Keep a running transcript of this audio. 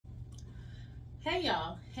Hey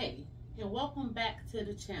y'all, hey, and welcome back to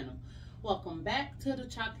the channel. Welcome back to the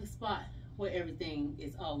chocolate spot where everything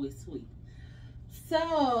is always sweet.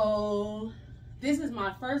 So, this is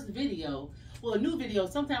my first video, well, a new video.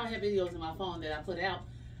 Sometimes I have videos in my phone that I put out,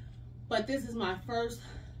 but this is my first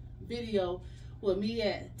video with me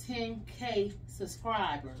at 10K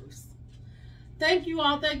subscribers. Thank you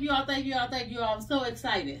all, thank you all, thank you all, thank you all. I'm so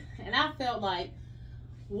excited. And I felt like,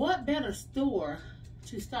 what better store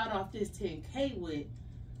to start off this 10K with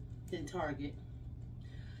than Target.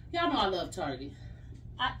 Y'all know I love Target.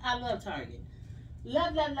 I love Target.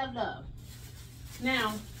 Love, love, love, love.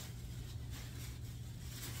 Now,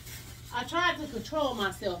 I tried to control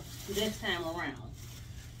myself this time around.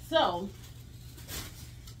 So,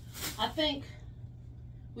 I think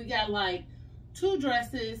we got like 2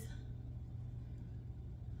 dresses,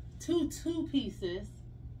 2 two-pieces,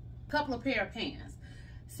 a couple of pair of pants.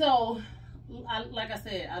 So, like I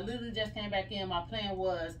said, I literally just came back in. My plan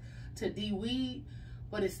was to de-weed,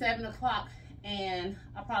 but it's 7 o'clock and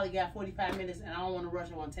I probably got 45 minutes and I don't want to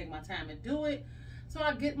rush. I want to take my time and do it. So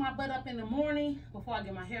I get my butt up in the morning before I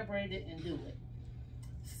get my hair braided and do it.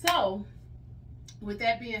 So with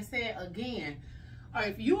that being said, again,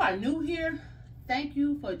 if you are new here, thank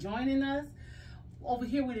you for joining us over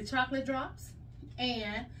here with the chocolate drops.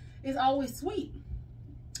 And it's always sweet.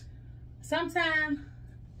 Sometimes,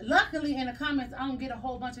 luckily in the comments, I don't get a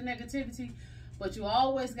whole bunch of negativity, but you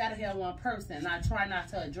always got to have one person, and I try not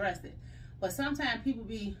to address it. But sometimes people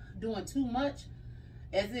be doing too much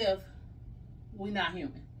as if we're not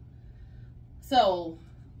human. So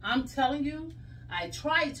I'm telling you, I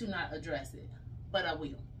try to not address it, but I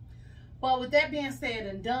will. But with that being said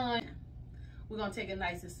and done, we're going to take it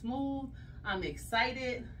nice and smooth. I'm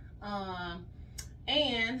excited.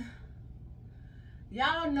 And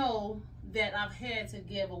y'all know that I've had to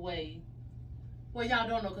give away, well, y'all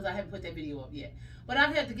don't know because I haven't put that video up yet, but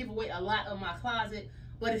I've had to give away a lot of my closet,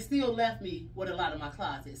 but it still left me with a lot of my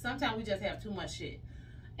closet. Sometimes we just have too much shit,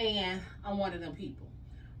 and I'm one of them people.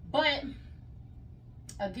 But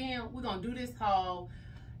again, we're gonna do this haul.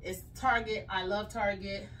 It's Target. I love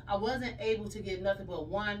Target. I wasn't able to get nothing but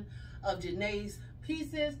one of Janae's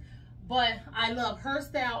pieces, but I love her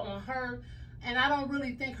style on her. And I don't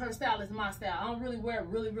really think her style is my style. I don't really wear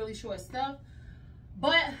really short stuff.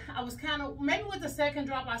 But I was kind of, maybe with the second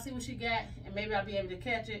drop, I'll see what she got. And maybe I'll be able to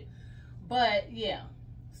catch it. But yeah.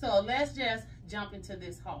 So let's just jump into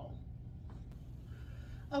this haul.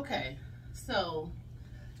 Okay. So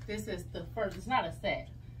this is the first. It's not a set.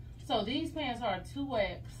 So these pants are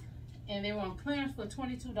 2X. And they were on clearance for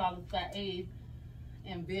 $22 by Abe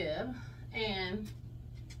and Bib. And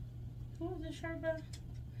who was this shirt by?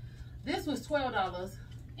 This was $12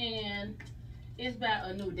 and it's by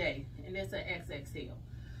A New Day and it's an XXL.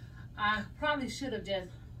 I probably should have just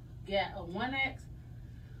got a 1X,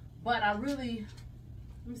 but I really,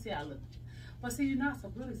 let me see how I look. But see, you're not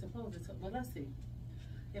really supposed to tuck, but let's see.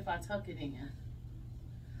 If I tuck it in,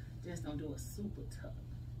 just don't do a super tuck.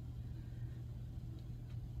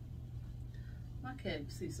 My cat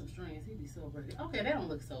see some strings, he'd be so ready. Okay, that don't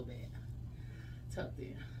look so bad. Tucked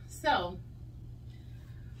in. So,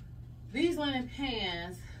 these linen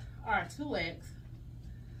pants are 2X,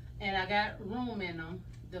 and I got room in them.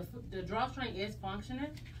 The drawstring is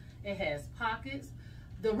functioning. It has pockets.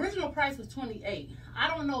 The original price was $28. I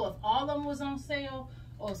don't know if all of them was on sale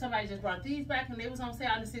or if somebody just brought these back and they was on sale.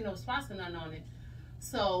 I didn't see no spots or nothing on it.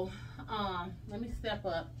 So, let me step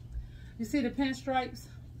up. You see the pinstripes?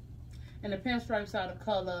 And the pinstripes are the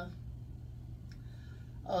color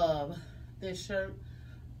of this shirt.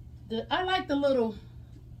 I like the little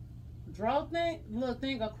draw thing, little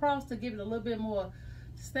thing across to give it a little bit more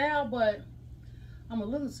style, but I'm a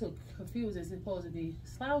little too confused. It's supposed to be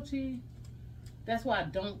slouchy. That's why I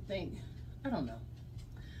don't think, I don't know.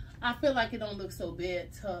 I feel like it don't look so bad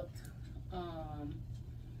tucked.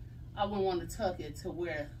 I wouldn't want to tuck it to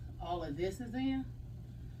where all of this is in.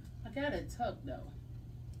 I got it tucked though.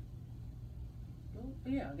 Oh,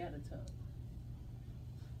 yeah, I got it tucked.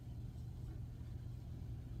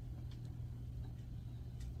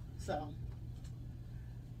 So,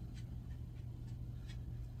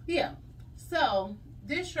 yeah. So,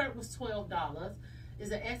 this shirt was $12.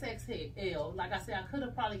 It's an XXL. Like I said, I could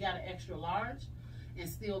have probably got an extra large and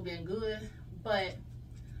still been good. But,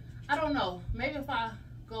 I don't know. Maybe if I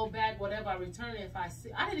go back, whatever I return it, if I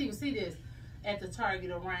see. I didn't even see this at the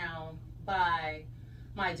Target around by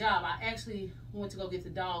my job. I actually went to go get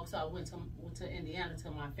the dog, so I went to Indiana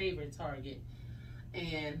to my favorite Target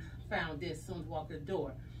and found this as soon as I walked the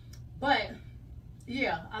door. But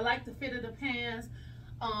yeah, I like the fit of the pants.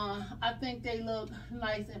 I think they look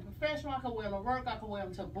nice and professional. I can wear them to work. I can wear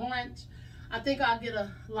them to brunch. I think I'll get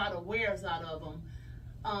a lot of wears out of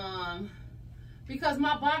them. Because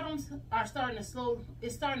my bottoms are starting to slow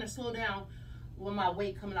down with my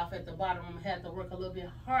weight coming off at the bottom. I'm gonna have to work a little bit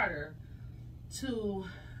harder to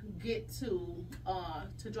get to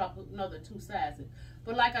drop another 2 sizes.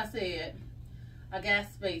 But like I said, I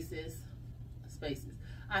got spaces.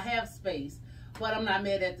 I have space, but I'm not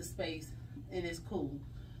mad at the space, and it's cool.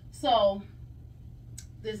 So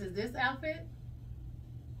this is this outfit.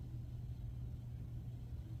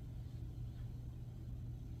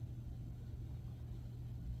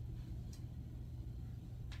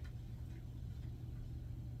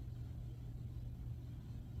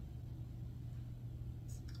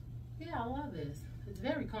 Yeah, I love this. It's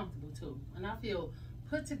very comfortable too, and I feel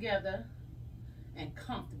put together and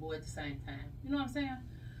comfortable at the same time. You know what I'm saying?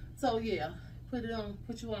 So yeah, put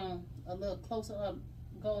you on a little closer up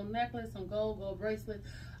gold necklace, some gold bracelet.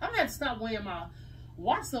 I'm gonna have to stop wearing my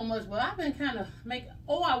watch so much, but I've been kind of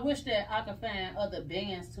I wish that I could find other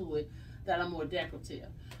bands to it that are more decorative.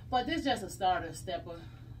 But this is just a starter stepper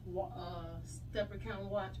kind of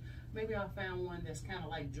watch. Maybe I'll find one that's kind of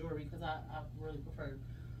like jewelry, because I really prefer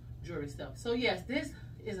jewelry stuff. So yes, this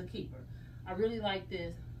is a keeper. I really like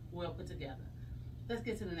this, well put together. Let's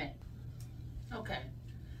get to the next. Okay,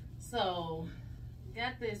 so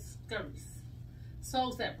got this skirts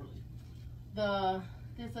sold separately.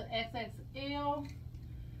 This is an XXL,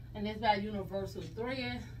 and it's by Universal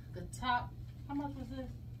Thread. The top, how much was this?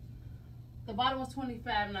 The bottom was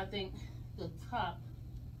 25, and I think the top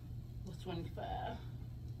was 25,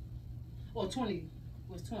 or 20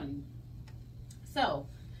 was 20. So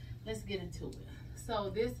let's get into it.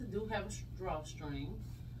 So this do have a drawstring.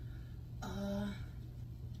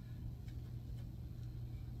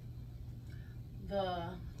 The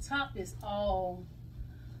top is all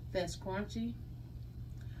that scrunchy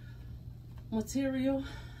material.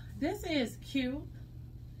 This is cute.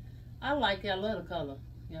 I like it. I love the color.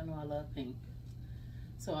 Y'all know I love pink.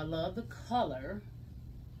 So I love the color.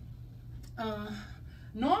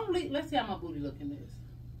 Normally, let's see how my booty look in this.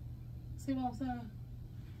 See what I'm saying?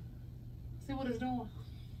 See what it's doing?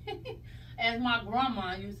 As my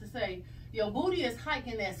grandma used to say, your booty is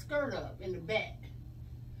hiking that skirt up in the back.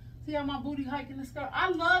 See how my booty hiking the skirt? I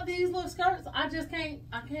love these little skirts. I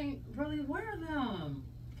can't really wear them.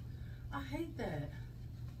 I hate that.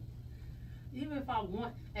 Even if I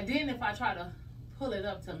want, and then if I try to pull it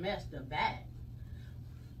up to match the back,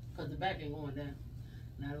 because the back ain't going down.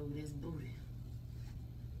 Not over this booty.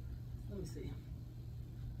 Let me see.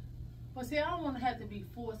 But see, I don't want to have to be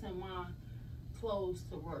forcing my clothes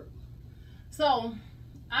to work. So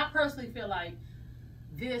I personally feel like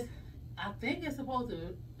this, I think it's supposed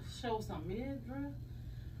to show some midriff.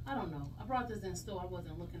 I don't know. I brought this in store. I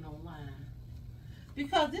wasn't looking online.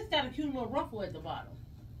 Because this got a cute little ruffle at the bottom.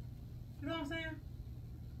 You know what I'm saying?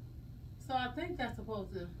 So I think that's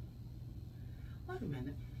supposed to, wait a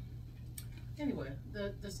minute. Anyway,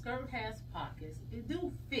 the skirt has pockets. It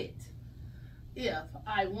do fit if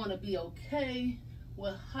I want to be okay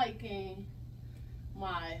with hiking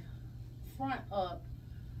my front up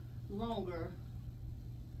longer.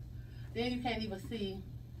 Then you can't even see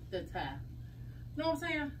the tie. You know what I'm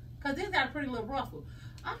saying? Because this got a pretty little ruffle.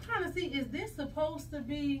 I'm trying to see, is this supposed to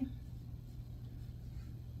be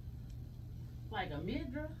like a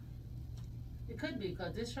midriff? It could be,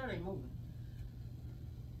 because this shirt ain't moving.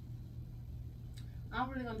 I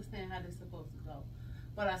don't really understand how this is supposed to go.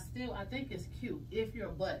 But I think it's cute if your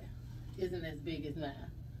butt isn't as big as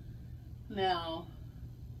mine. Now,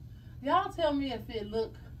 y'all tell me if it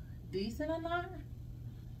look decent or not.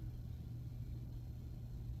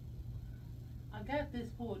 I got this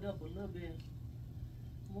pulled up a little bit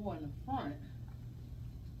more in the front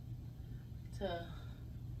to,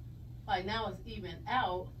 like, now it's even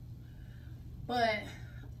out. But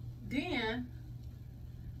then,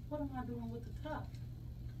 what am I doing with the top?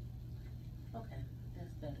 Okay,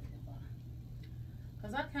 that's better.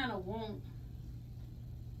 Because I kind of want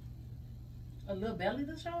a little belly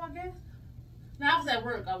to show, I guess. Now, if I was at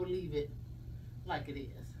work, I would leave it like it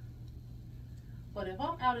is. But if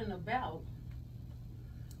I'm out and about,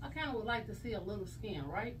 I kind of would like to see a little skin,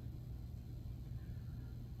 right?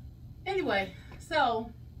 Anyway,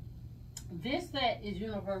 so this set is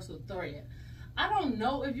Universal Thread. I don't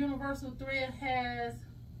know if Universal Thread has,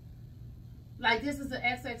 like, this is an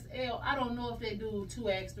XXL. I don't know if they do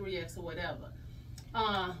 2X, 3X, or whatever.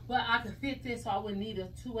 But I could fit this, so I wouldn't need a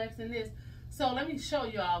 2X in this. So let me show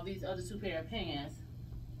y'all these other 2 pair of pants.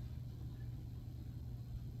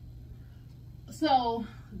 So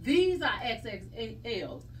these are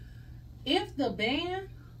XXLs. If the band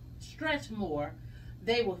stretch more,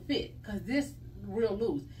 they will fit. Because real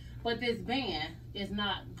loose. But this band is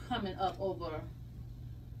not coming up over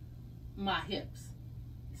my hips.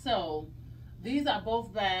 So these are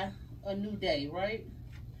both by A New Day, right?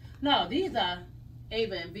 No, these are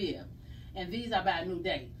Ava and Viv, and these are by A New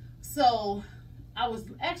Day. So I was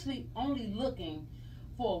actually only looking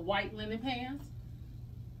for white linen pants.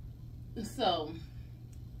 So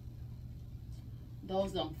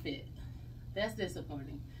those don't fit. That's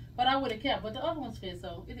disappointing. But I would have kept, but the other ones fit,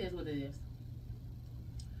 so it is what it is.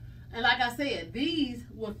 And like I said, these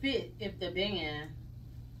would fit if the band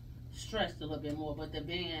stretched a little bit more, but the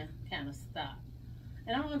band kind of stopped.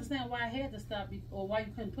 And I don't understand why I had to stop, or why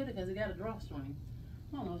you couldn't put it, because it got a drawstring.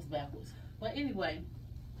 I don't know, it's backwards. But anyway,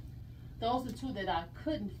 those are two that I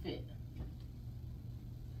couldn't fit.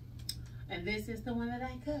 And this is the one that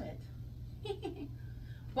I could.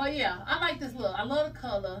 But yeah, I like this look. I love the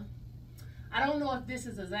color. I don't know if this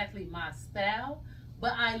is exactly my style,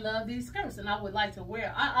 but I love these skirts and I would like to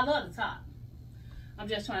wear. I love the top. I'm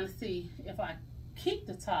just trying to see if I keep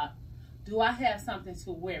the top, do I have something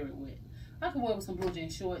to wear it with? I can wear it with some blue jean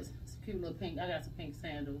shorts. It's a cute little pink. I got some pink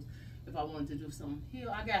sandals if I wanted to do some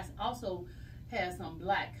heel. I got also have some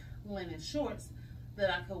black linen shorts that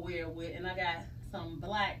I could wear with, and I got some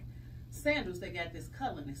black sandals that got this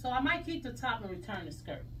color in it. So I might keep the top and return the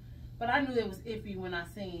skirt. But I knew it was iffy when I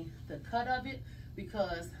seen the cut of it,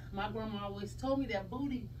 because my grandma always told me that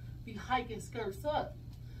booty be hiking skirts up.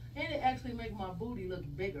 And it actually make my booty look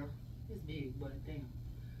bigger. It's big, but damn,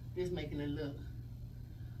 this making it look.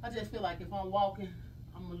 I just feel like if I'm walking,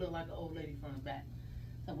 I'm gonna look like an old lady from the back.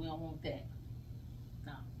 So we don't want that.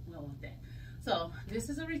 No, we don't want that. So this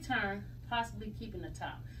is a return, possibly keeping the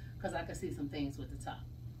top, because I can see some things with the top.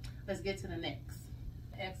 Let's get to the next.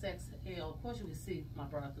 XXL. Of course you can see my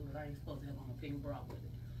bra through it. I ain't supposed to have on a pink bra with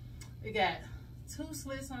it. It got 2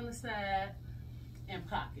 slits on the side and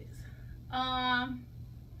pockets. I'm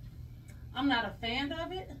not a fan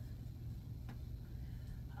of it.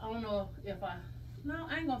 I don't know if no,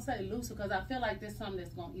 I ain't gonna say looser, because I feel like there's something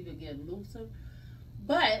that's gonna either get looser.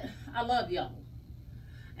 But I love yellow.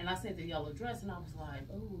 And I seen the yellow dress and I was like,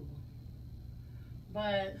 ooh.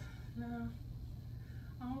 But no,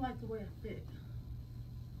 I don't like the way it fit.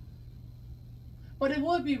 But it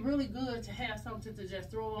would be really good to have something to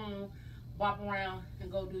just throw on, bop around,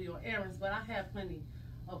 and go do your errands. But I have plenty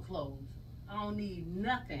of clothes. I don't need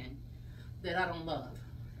nothing that I don't love.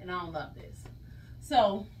 And I don't love this.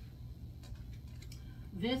 So,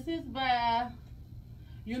 this is by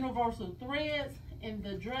Universal Threads. And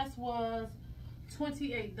the dress was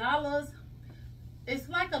 $28. It's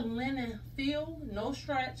like a linen feel, no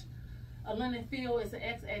stretch. A linen feel is an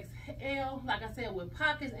XXL, like I said, with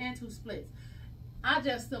pockets and 2 splits. I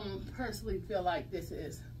just don't personally feel like this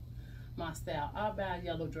is my style. I'll buy a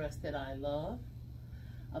yellow dress that I love,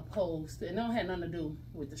 opposed to, it don't have nothing to do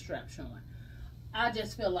with the strap showing. I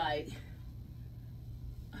just feel like,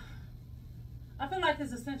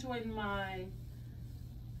 it's accentuating my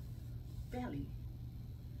belly.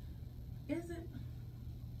 Is it?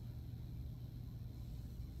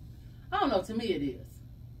 I don't know, to me it is.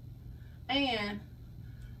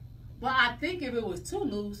 But I think if it was too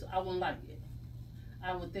loose, I wouldn't like it.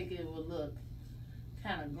 I would think it would look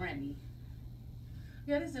kind of Grammy.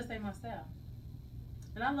 Yeah, this just ain't my style.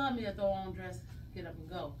 And I love me a throw-on dress, get up and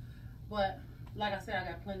go. But like I said, I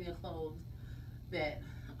got plenty of clothes that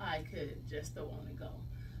I could just throw on and go.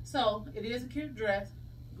 So it is a cute dress,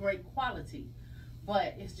 great quality,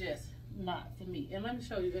 but it's just not for me. And let me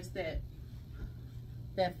show you, it's that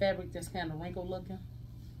fabric that's kind of wrinkled looking.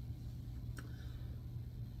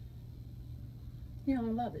 You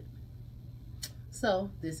don't love it.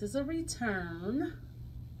 So this is a return.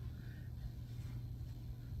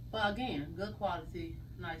 But again, good quality,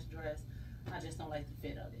 nice dress. I just don't like the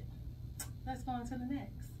fit of it. Let's go on to the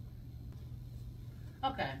next.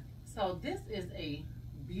 Okay, so this is a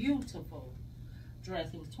beautiful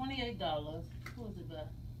dress. It was $28. What was it about?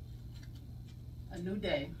 A New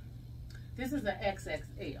Day. This is an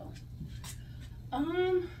XXL.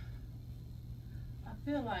 I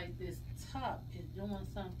feel like this top is doing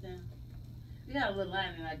something. You got a little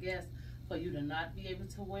lining, I guess, for you to not be able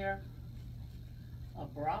to wear a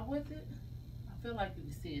bra with it. I feel like you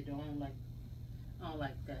can see it though. I don't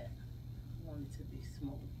like that. I want it to be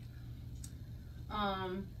smooth.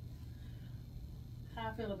 How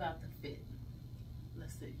I feel about the fit.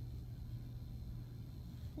 Let's see.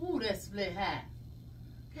 Ooh, that split high.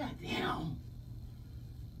 God damn.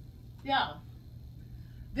 Y'all,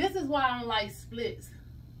 this is why I don't like splits.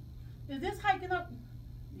 Is this hiking up?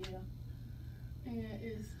 Yeah. And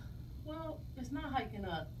it's, well, it's not hiking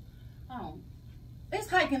up. It's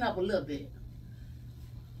hiking up a little bit.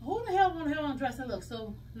 Who the hell want to have on a dress that looks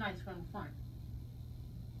so nice from the front?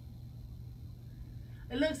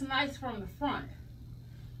 It looks nice from the front.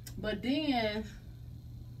 But then,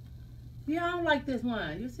 yeah, I don't like this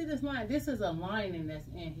line. You see this line? This is a lining that's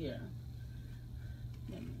in here.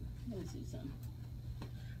 Let me see something.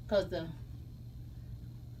 Because the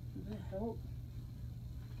help.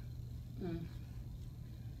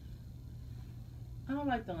 I don't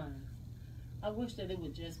like the line. I wish that it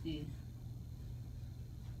would just be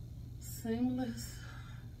seamless.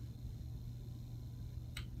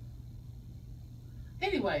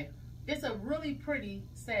 Anyway, it's a really pretty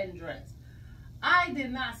satin dress. I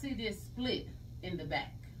did not see this split in the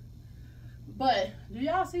back. But do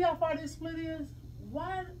y'all see how far this split is?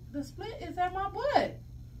 Why the split is at my butt?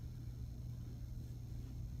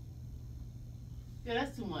 Yeah,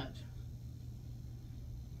 that's too much.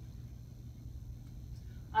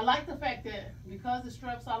 I like the fact that because the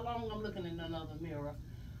straps are long, I'm looking in another mirror.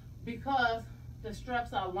 Because the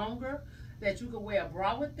straps are longer, that you can wear a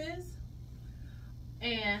bra with this.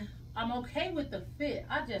 And I'm okay with the fit.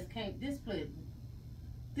 I just can't, this split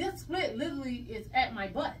literally is at my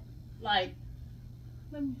butt. Like,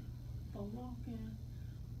 let me walk in.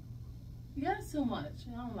 Yeah, it's too much.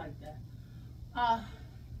 I don't like that. I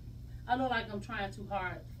look like I'm trying too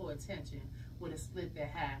hard for attention with a split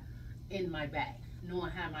that high in my back,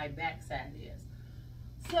 knowing how my backside is.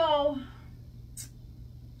 So,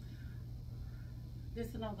 this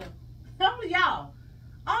is another. I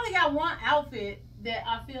only got one outfit that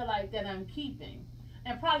I feel like that I'm keeping.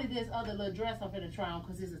 And probably this other little dress I'm gonna try on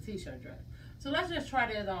because it's a t-shirt dress. So let's just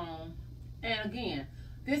try that on. And again,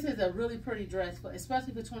 this is a really pretty dress,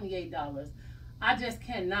 especially for $28. I just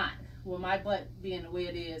cannot, with my butt being the way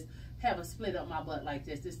it is, have a split up my butt like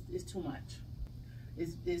this. It's too much.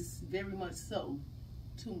 It's very much so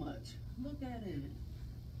too much. Look at it.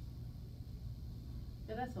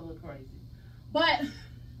 Yeah, that's a little crazy. But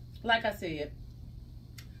like I said,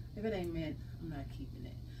 if it ain't meant, I'm not keeping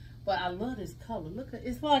it. But I love this color. Look at,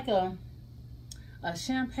 it's like a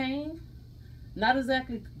champagne. Not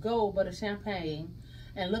exactly gold, but a champagne.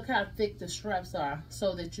 And look how thick the straps are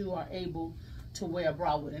so that you are able to wear a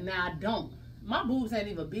bra with it. Now I don't. My boobs ain't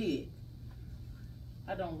even big.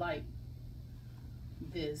 I don't like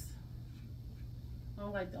this. I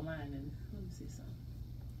don't like the lining. Let me see something.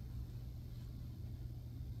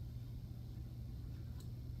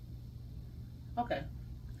 Okay.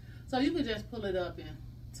 So you can just pull it up and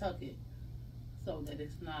tuck it so that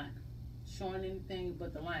it's not showing anything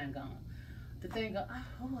but the line gone. The thing,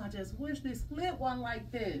 oh, I just wish this split wasn't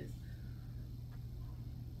like this.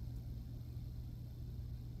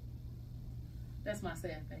 That's my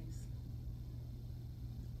sad face.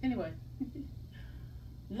 Anyway,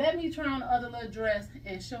 let me try on the other little dress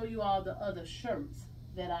and show you all the other shirts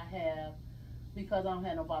that I have because I don't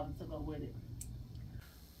have no bottom to go with it.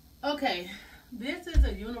 Okay, this is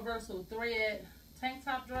a universal thread tank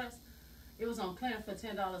top dress. It was on clearance for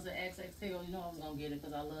 $10 at XXL. You know I was going to get it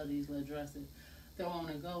because I love these little dresses. Throw on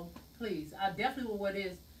and go. Please, I definitely will wear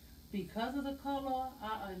this because of the color.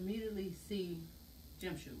 I immediately see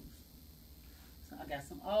gym shoes. So I got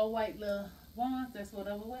some all white little ones. That's what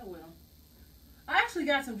I would wear with them. I actually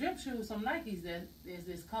got some gym shoes, some Nikes that is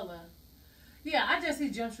this color. Yeah, I just see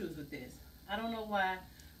gym shoes with this. I don't know why,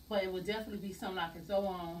 but it would definitely be something I can throw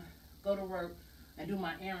on, go to work, and do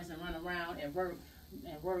my errands and run around at work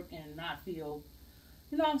and not feel,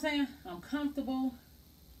 you know what I'm saying? I'm comfortable.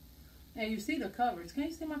 And you see the coverage. Can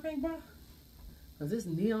you see my pink bra? Because it's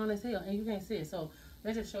neon as hell and you can't see it. So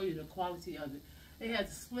let's just show you the quality of it. It has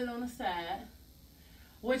a split on the side,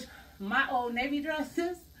 which my old Navy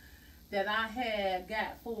dresses that I had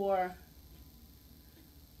got for,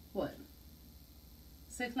 what,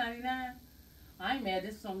 $6.99? I ain't mad.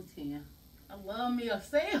 This is only $10. I love me a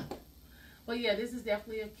sale. But yeah, this is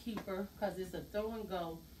definitely a keeper because it's a throw and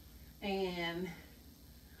go. And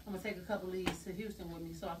I'm going to take a couple of these to Houston with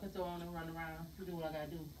me so I can throw on and run around and do what I got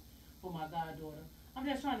to do for my goddaughter. I'm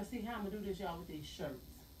just trying to see how I'm going to do this, y'all, with these shirts.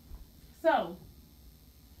 So,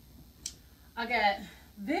 I got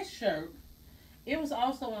this shirt. It was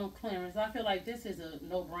also on clearance. I feel like this is a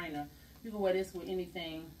no-brainer. You can wear this with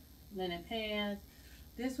anything. Linen pants.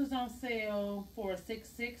 This was on sale for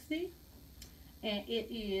 $6.60. And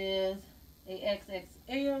it is a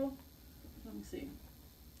XXL. Let me see.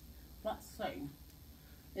 Let's see.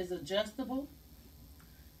 It's adjustable.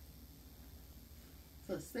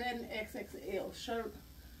 It's a satin XXL shirt.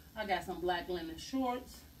 I got some black linen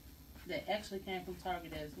shorts that actually came from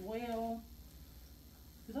Target as well.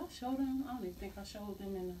 Did I show them? I don't even think I showed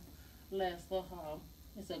them in the last little haul.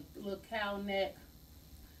 It's a little cow neck.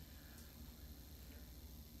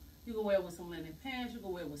 You can wear it with some linen pants. You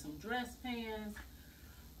can wear it with some dress pants.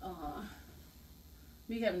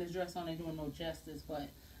 Me having this dress on ain't doing no justice, but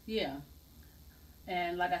yeah.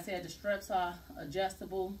 And like I said, the straps are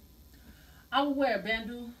adjustable. I would wear a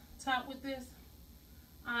bandeau top with this.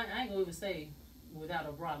 I ain't gonna even say without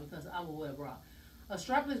a bra, because I will wear a bra. A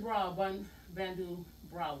strapless bra or bandeau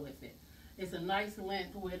bra with it. It's a nice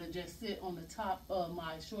length where it'll just sit on the top of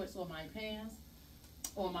my shorts or my pants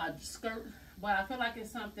or my skirt. But I feel like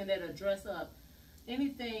it's something that'll dress up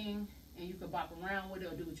anything, and you can bop around with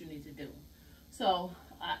it or do what you need to do. So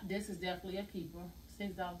this is definitely a keeper.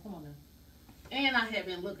 $6, come on now. And I have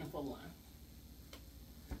been looking for one.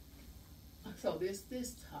 So this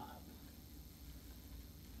top.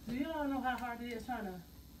 Do y'all know how hard it is trying to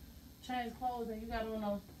change clothes and you got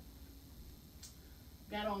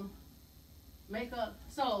on makeup?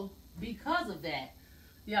 So because of that,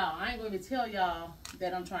 y'all, I ain't going to tell y'all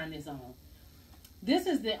that I'm trying this on. This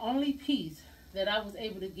is the only piece that I was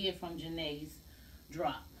able to get from Janae's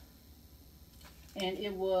drop. And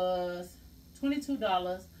it was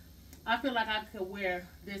 $22. I feel like I could wear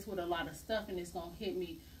this with a lot of stuff, and it's going to hit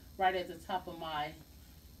me right at the top of my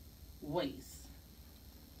waist.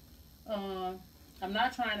 I'm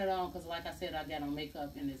not trying it on because, like I said, I got on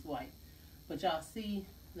makeup and it's white. But y'all see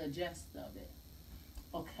the gist of it.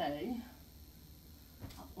 Okay.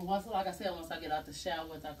 Like I said, once I get out the shower,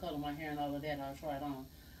 once I color my hair and all of that, I'll try it on.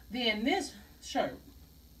 Then this shirt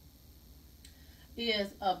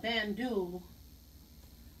is a bandeau.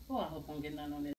 Oh, I hope I'm getting none on this.